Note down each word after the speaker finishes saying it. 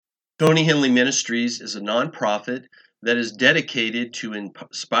Tony Henley Ministries is a nonprofit that is dedicated to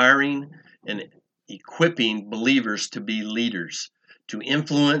inspiring and equipping believers to be leaders, to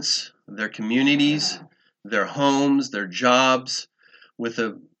influence their communities, their homes, their jobs with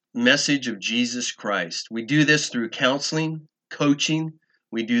a message of Jesus Christ. We do this through counseling, coaching.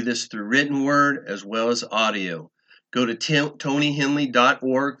 We do this through written word as well as audio. Go to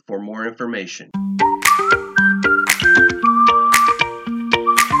tonyhenley.org for more information.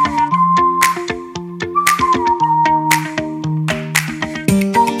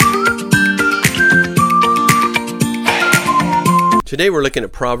 Today we're looking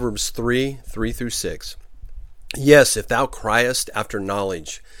at Proverbs 3:3-6. Yes, if thou criest after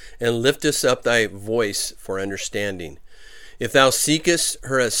knowledge, and liftest up thy voice for understanding, if thou seekest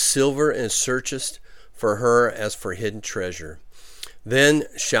her as silver and searchest for her as for hidden treasure, then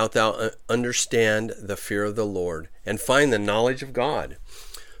shalt thou understand the fear of the Lord, and find the knowledge of God.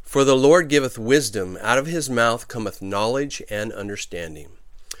 For the Lord giveth wisdom, out of his mouth cometh knowledge and understanding.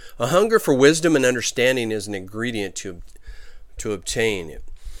 A hunger for wisdom and understanding is an ingredient to obtain it.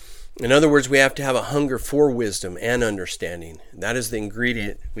 In other words, we have to have a hunger for wisdom and understanding. That is the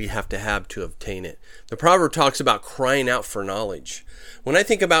ingredient we have to obtain it. The proverb talks about crying out for knowledge. When I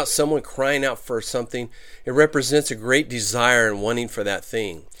think about someone crying out for something, it represents a great desire and wanting for that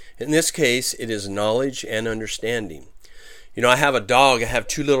thing. In this case, it is knowledge and understanding. You know, I have a dog. I have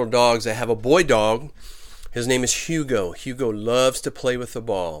two little dogs. I have a boy dog. His name is Hugo. Hugo loves to play with the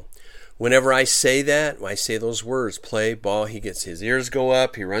ball. Whenever I say those words, play, ball, his ears go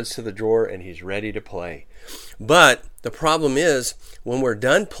up, he runs to the drawer, and he's ready to play. But the problem is, when we're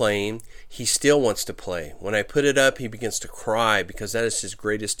done playing, he still wants to play. When I put it up, he begins to cry because that is his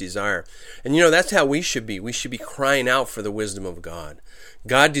greatest desire. And you know, that's how we should be. We should be crying out for the wisdom of God.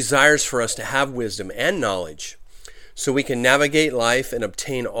 God desires for us to have wisdom and knowledge so we can navigate life and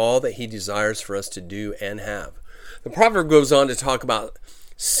obtain all that he desires for us to do and have. The proverb goes on to talk about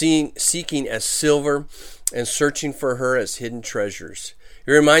seeking as silver and searching for her as hidden treasures.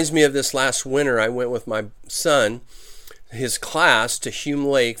 It reminds me of this last winter. I went with my son, his class, to Hume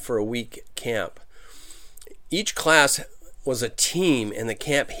Lake for a week camp. Each class was a team, and the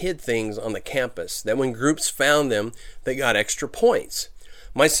camp hid things on the campus that when groups found them, they got extra points.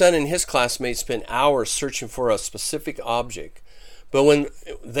 My son and his classmates spent hours searching for a specific object, but when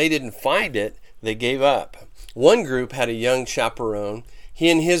they didn't find it, they gave up. One group had a young chaperone. He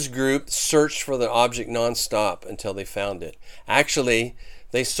and his group searched for the object nonstop until they found it. Actually,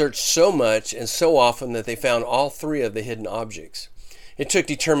 they searched so much and so often that they found all three of the hidden objects. It took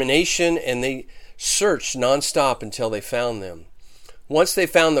determination, and they searched nonstop until they found them. Once they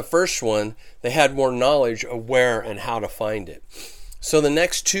found the first one, they had more knowledge of where and how to find it. So the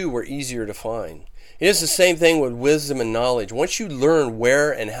next two were easier to find. It is the same thing with wisdom and knowledge. Once you learn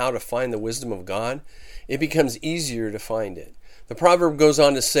where and how to find the wisdom of God, it becomes easier to find it. The proverb goes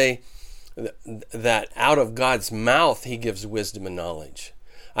on to say that out of God's mouth he gives wisdom and knowledge.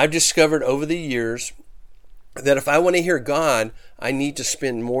 I've discovered over the years that if I want to hear God, I need to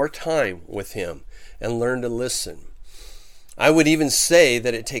spend more time with him and learn to listen. I would even say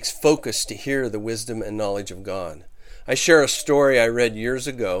that it takes focus to hear the wisdom and knowledge of God. I share a story I read years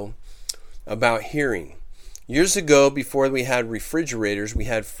ago about hearing. Years ago, before we had refrigerators, we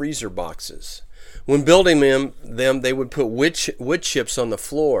had freezer boxes. When building them, they would put wood chips on the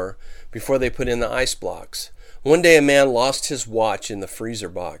floor before they put in the ice blocks. One day a man lost his watch in the freezer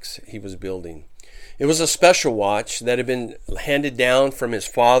box he was building. It was a special watch that had been handed down from his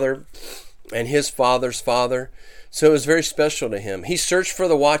father and his father's father, so it was very special to him. He searched for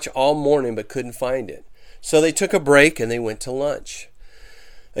the watch all morning but couldn't find it. So they took a break and they went to lunch.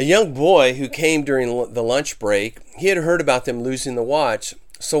 A young boy who came during the lunch break, he had heard about them losing the watch.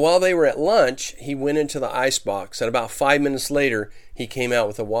 So while they were at lunch, he went into the ice box, and about 5 minutes later, he came out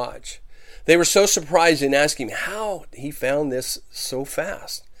with a watch. They were so surprised and asked him how he found this so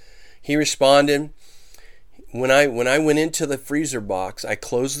fast. He responded, when I went into the freezer box, I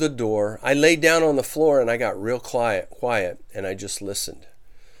closed the door, I laid down on the floor, and I got real quiet, and I just listened.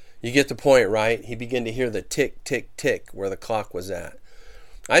 You get the point, right? He began to hear the tick, tick, tick where the clock was at.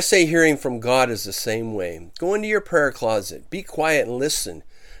 I say hearing from God is the same way. Go into your prayer closet, be quiet and listen.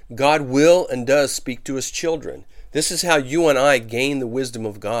 God will and does speak to his children. This is how you and I gain the wisdom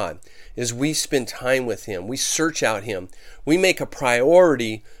of God, is we spend time with him. We search out him. We make a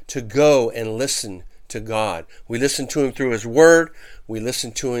priority to go and listen to God. We listen to him through his word. We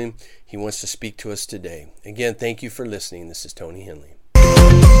listen to him. He wants to speak to us today. Again, thank you for listening. This is Tony Henley.